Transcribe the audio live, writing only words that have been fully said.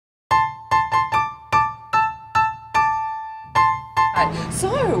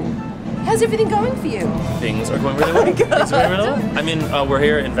So, how's everything going for you? Things are going really well. Things are going really well. I mean, we're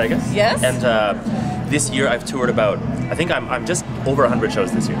here in Vegas. Yes. And this year I've toured about, I think I'm just over 100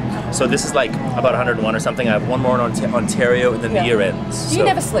 shows this year. So this is like about 101 or something. I have one more in Ontario, and then the year ends. Do you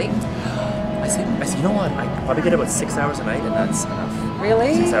never sleep? I say, you know what? I probably get about 6 hours a night, and that's enough.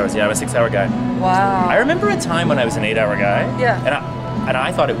 Really? 6 hours. Yeah, I'm a 6-hour guy. Wow. I remember a time when I was an 8-hour guy. Yeah. And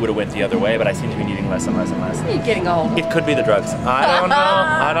I thought it would have went the other way, but I seem to be needing less and less and less. You're getting old. It could be the drugs. I don't know.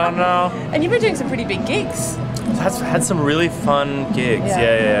 I don't know. And you've been doing some pretty big gigs. I've had some really fun gigs.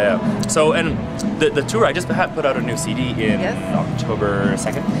 Yeah. So, and the tour, I just put out a new CD in October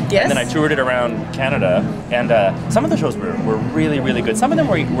 2nd. Yes. And then I toured it around Canada, and some of the shows were really, really good. Some of them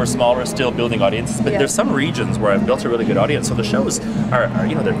were smaller, still building audiences, but there's some regions where I've built a really good audience. So the shows are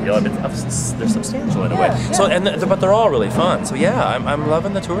you know, they're substantial in a way. Yeah. So, but they're all really fun. So yeah, I'm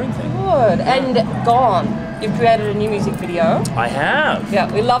loving the touring thing. Good. And Gone, you've created a new music video. I have.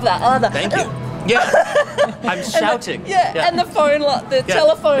 Yeah, we love that. I love that. Thank you. Yeah, I'm shouting. And the phone, the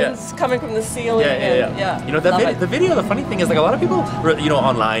telephone's coming from the ceiling. Yeah. You know, the video, the funny thing is, like, a lot of people, you know,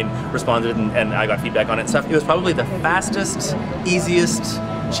 online responded, and I got feedback on it and stuff. It was probably the fastest, easiest,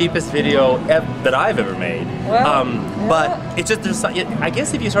 cheapest video that I've ever made. But it's just, I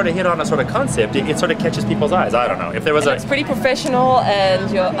guess if you sort of hit on a sort of concept, it sort of catches people's eyes. I don't know. If there was it's pretty professional,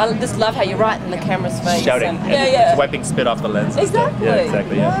 and I just love how you're right in the camera's face. Shouting. And wiping spit off the lens. Exactly. Yeah,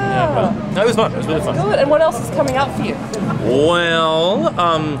 exactly. Yeah. No, it was fun. It was really fun. Good. And what else is coming up for you? Well,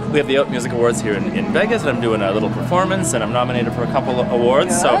 we have the OUTMusic Awards here in Vegas, and I'm doing a little performance, and I'm nominated for a couple of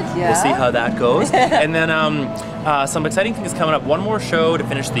awards, so we'll see how that goes. And then some exciting things coming up. One more show to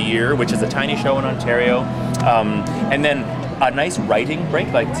finish the year, which is a tiny show in Ontario, and then a nice writing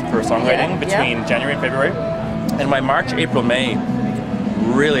break, like for songwriting, between January and February. And my March, April, May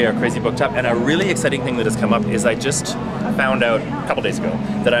really are crazy booked up. And a really exciting thing that has come up is I just found out a couple days ago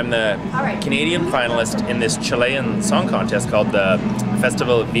that I'm the Canadian finalist in this Chilean song contest called the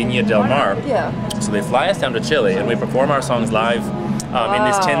Festival Viña del Mar. So they fly us down to Chile, and we perform our songs live in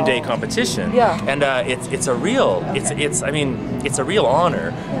this 10-day competition. And it's a real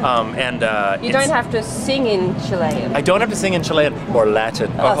honor. You don't have to sing in Chilean. I don't have to sing in Chilean or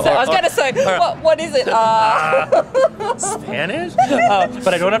Latin. I was going to say, what is it? Spanish?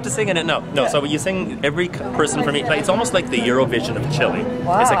 But I don't have to sing in it. No. So you sing, every person from each. It's almost like the Eurovision of Chile.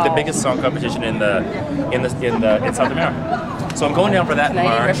 Wow. It's like the biggest song competition in South America. So I'm going down for that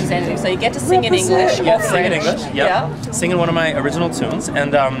Canadian March. representative. So you get to sing in English or French. Sing in English. Singing one of my original tunes,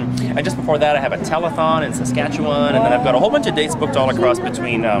 and just before that I have a telethon in Saskatchewan, and then I've got a whole bunch of dates booked all across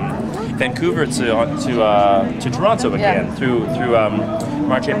between Vancouver to Toronto again through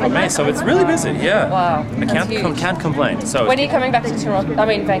March, April, May. So it's really busy. Wow. I can't complain. So when are you coming back to Toronto? I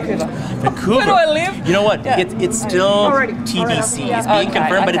mean Vancouver. Where do I live? You know what? It's still TBC. It's being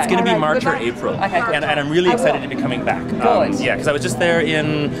confirmed, but it's going to be March or April. And I'm really excited to be be coming back. Because I was just there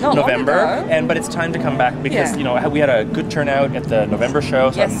in November, but it's time to come back because you know we had a good turnout at the November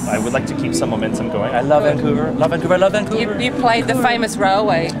show, so I would like to keep some momentum going. I love Vancouver. I love Vancouver. You played the famous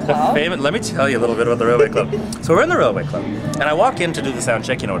Railway Club. Let me tell you a little bit about the Railway Club. So we're in the Railway Club, and I walk in to do the sound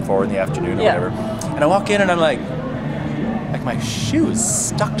check, you know, at 4 in the afternoon or whatever. And I walk in and I'm like my shoes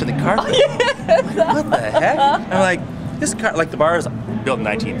stuck to the carpet. What the heck? I'm like, this car, like the bar is built in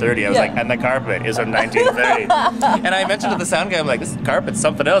 1930. I was like, and the carpet is from 1930. And I mentioned to the sound guy, I'm like, this carpet's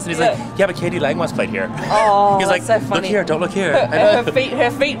something else. And he's like, yeah, but Katie Langwas played here. Oh, he's like, so funny. Look here, don't look here.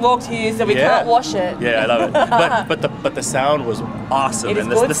 Her feet walked here, so we can't wash it. Yeah, I love it. But the sound was awesome.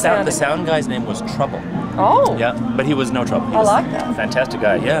 And the sound guy's name was Trouble. Oh. Yeah, but he was no trouble. He was like that. Fantastic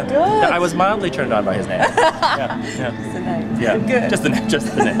guy. Yeah. Good. I was mildly turned on by his name. Just the name. Yeah. Good. Just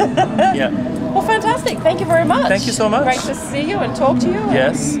the name. Yeah. Well, fantastic. Thank you very much. Thank you so much. Great to see you and talk to you.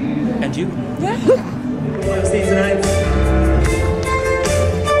 Yes. And you. Yeah. See you tonight.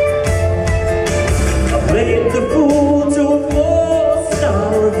 I played the fool to a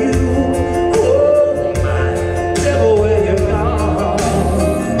 4-star review. Oh my, devil, where you gone?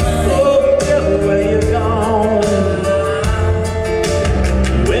 Oh, devil, where you gone?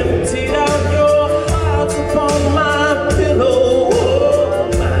 You emptied out your heart upon my pillow. Oh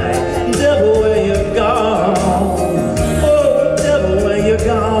my, devil, where you gone? Oh, devil, where you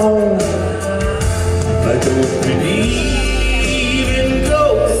gone? I don't believe in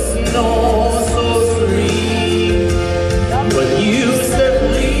ghosts nor sorcery.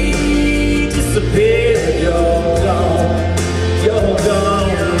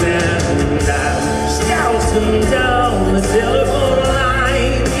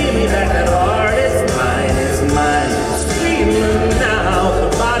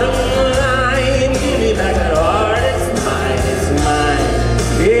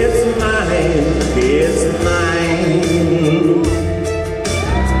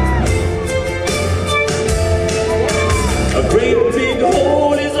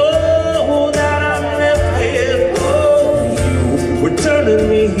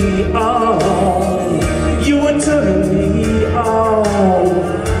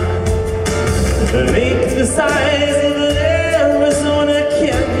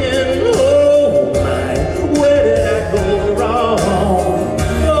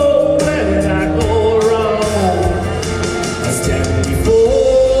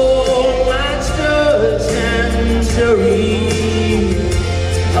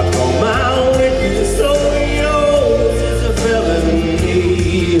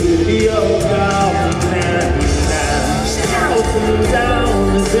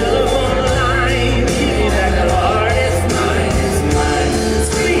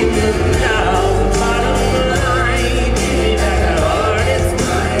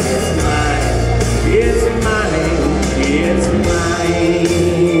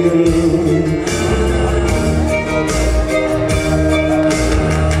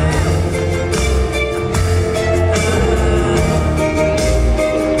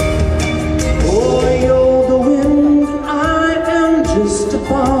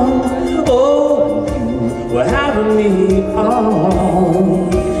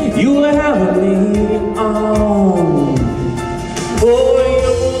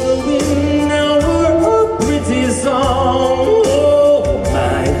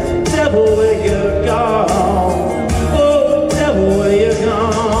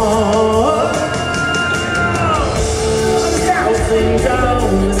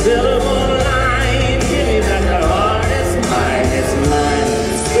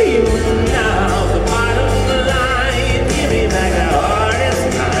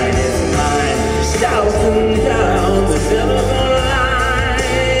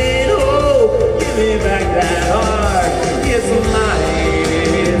 me back that hard. It's my